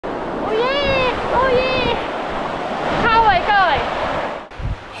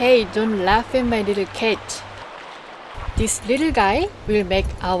Hey, don't laugh at my little cat. This little guy will make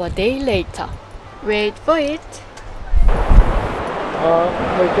our day later. Wait for it.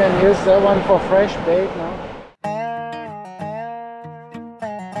 We can use that one for fresh bait now.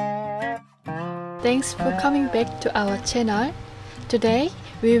 Thanks for coming back to our channel. Today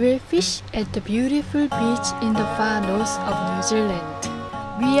we will fish at the beautiful beach in the far north of New Zealand.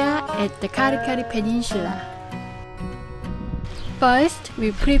 We are at the Karikari Peninsula. First,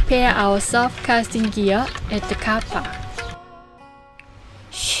 we prepare our surfcasting gear at the car park.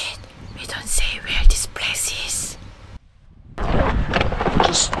 Shh, we don't say where this place is.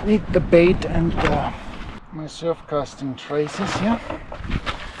 Just need the bait and my surfcasting traces here.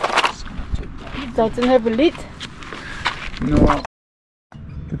 Just gonna take that. It doesn't have a lid. No.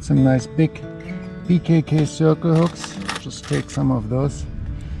 Get some nice big PKK circle hooks. Just take some of those,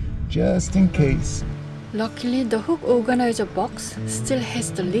 just in case. Luckily, the hook organizer box still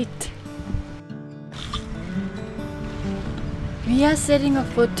has the lid. We are setting up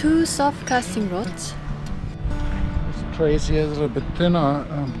for 2 surfcasting rods. This trace here is a little bit thinner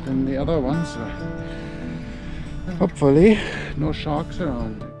than the other ones. So hopefully, no sharks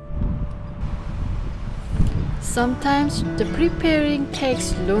around. Sometimes the preparing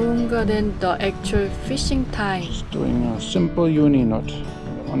takes longer than the actual fishing time. Just doing a simple uni knot.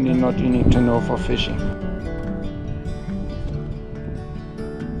 The only knot you need to know for fishing.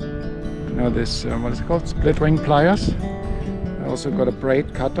 Now this, what is it called? Split ring pliers. I also got a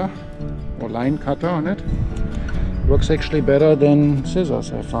braid cutter or line cutter on it. Works actually better than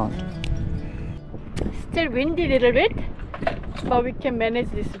scissors, I found. Still windy a little bit, but we can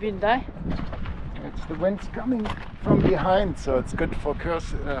manage this wind. It's the wind's coming from behind, so it's good for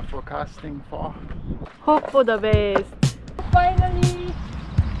casting for. Hope for the best. Finally,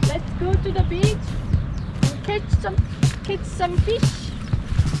 let's go to the beach and catch some fish.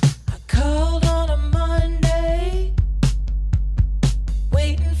 I called on a Monday,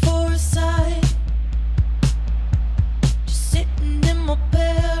 waiting for a sign, just sitting in my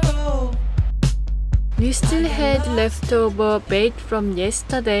barrel. We still had leftover bait from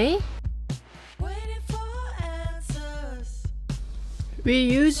yesterday. We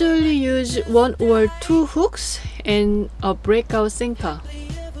usually use 1 or 2 hooks and a breakout sinker.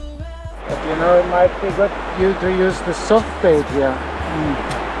 But you know, it might be good to use the soft bait here.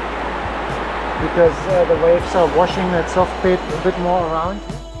 Because the waves are washing that soft bait a bit more around.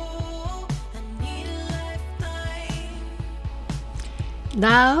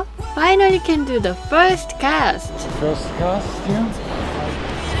 Now, finally can do the first cast. First cast here.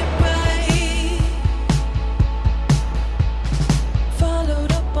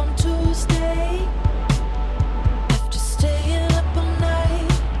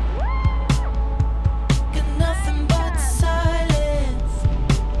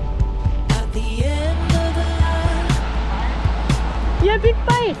 Yeah, big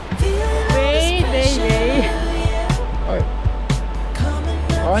bite! Wait. Right.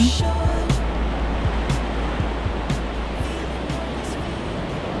 On.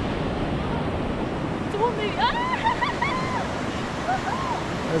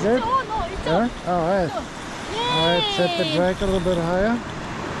 Is it? Oh no, it's Yeah? Alright. Alright, set the drag a little bit higher.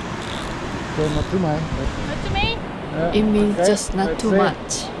 Okay, not too much. Not to me? Yeah, It means okay, just not let's too see.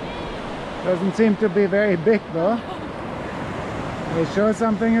 much. Doesn't seem to be very big though. Are you sure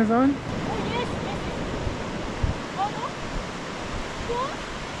something is on? Oh yes. Oh no?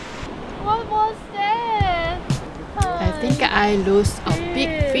 What was that? I think I lost a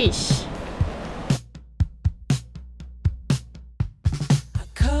big fish. I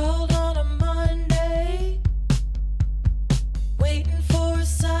called on a Monday, waiting for a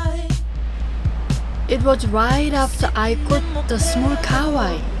sign. It was right after I caught the small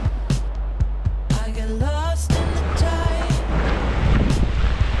kawai. I get lost in the tide.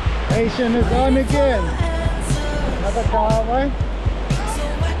 Asian is on again. Another Karikari.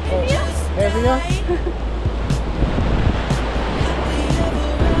 Heavier?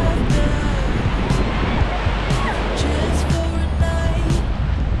 Just for a night.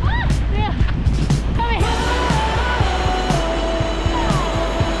 Yeah. Come here.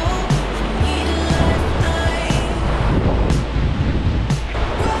 Need a lifeline.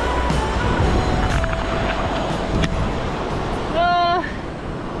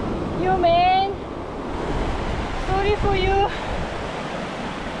 You man. Sorry for you.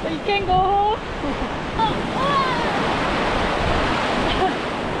 But you can go home.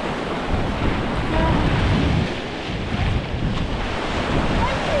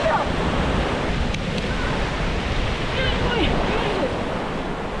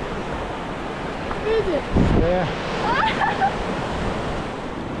 Yeah.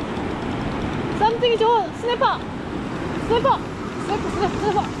 think it's all snapper. Snapper.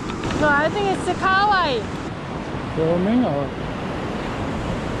 Snapper. No, I think it's a kawaii. Filming or?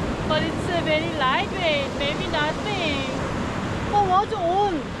 But it's very lightweight, maybe nothing. Oh, what's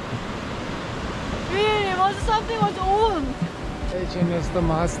on? Really, something was on. Agent is the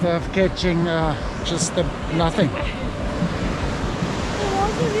master of catching just nothing. It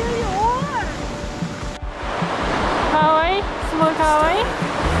was really on. Kawaii, small kawaii.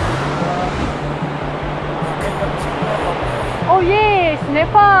 Oh yeah,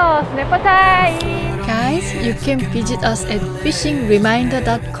 snapper time. Guys, you can visit us at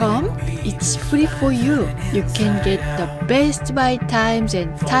fishingreminder.com. It's free for you. You can get the best bite times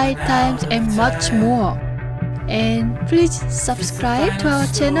and tide times and much more. And please subscribe to our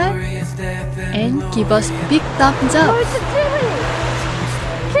channel and give us big thumbs up. Oh, it's a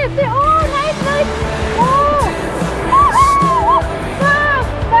Trevally. Oh, nice. Oh, wow,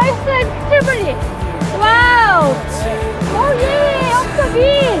 nice Trevally. Wow. Oh yeah, off the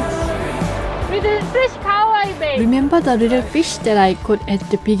beach. With a fresh kawaii bait. Remember the little fish that I caught at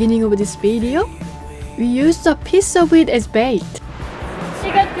the beginning of this video? We used a piece of it as bait. She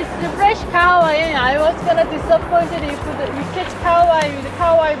got this fresh kawaii. I was gonna disappoint it if we catch kawaii with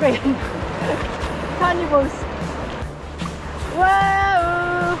kawaii bait. Carnivores.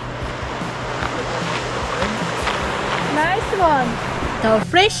 Wow! Nice one. The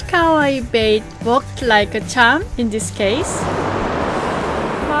fresh kawaii bait worked like a charm in this case.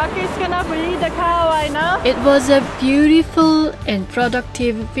 Mark is gonna breed the kawaii now. It was a beautiful and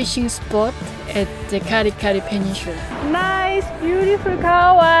productive fishing spot at the Karikari Peninsula. Nice, beautiful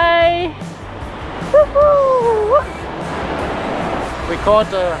kawaii. Woohoo! We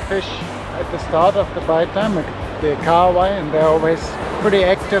caught a fish at the start of the bite time, the kawaii, and they're always pretty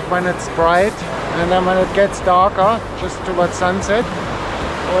active when it's bright. And then when it gets darker, just towards sunset,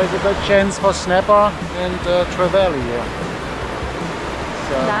 always a good chance for snapper and trevally here.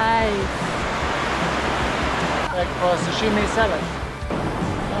 So, Nice. back for sashimi salad.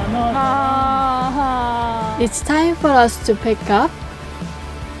 Oh, no. It's time for us to pick up.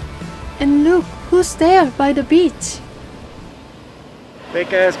 And look, who's there by the beach?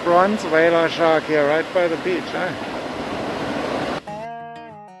 Big ass bronze whaler shark here right by the beach, huh?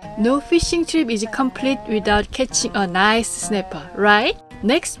 No fishing trip is complete without catching a nice snapper, right?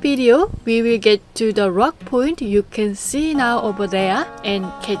 Next video, we will get to the rock point you can see now over there and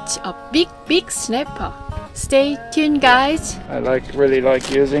catch a big snapper. Stay tuned, guys. I really like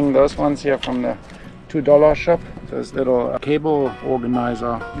using those ones here from the $2 shop. Those little cable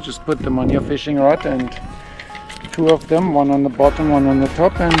organizer. You just put them on your fishing rod, and two of them, one on the bottom, one on the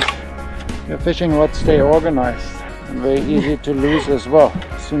top, and your fishing rods stay organized and very easy to lose as well.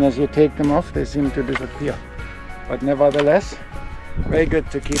 As soon as you take them off, they seem to disappear. But nevertheless, very good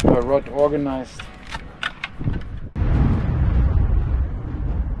to keep a rod organized.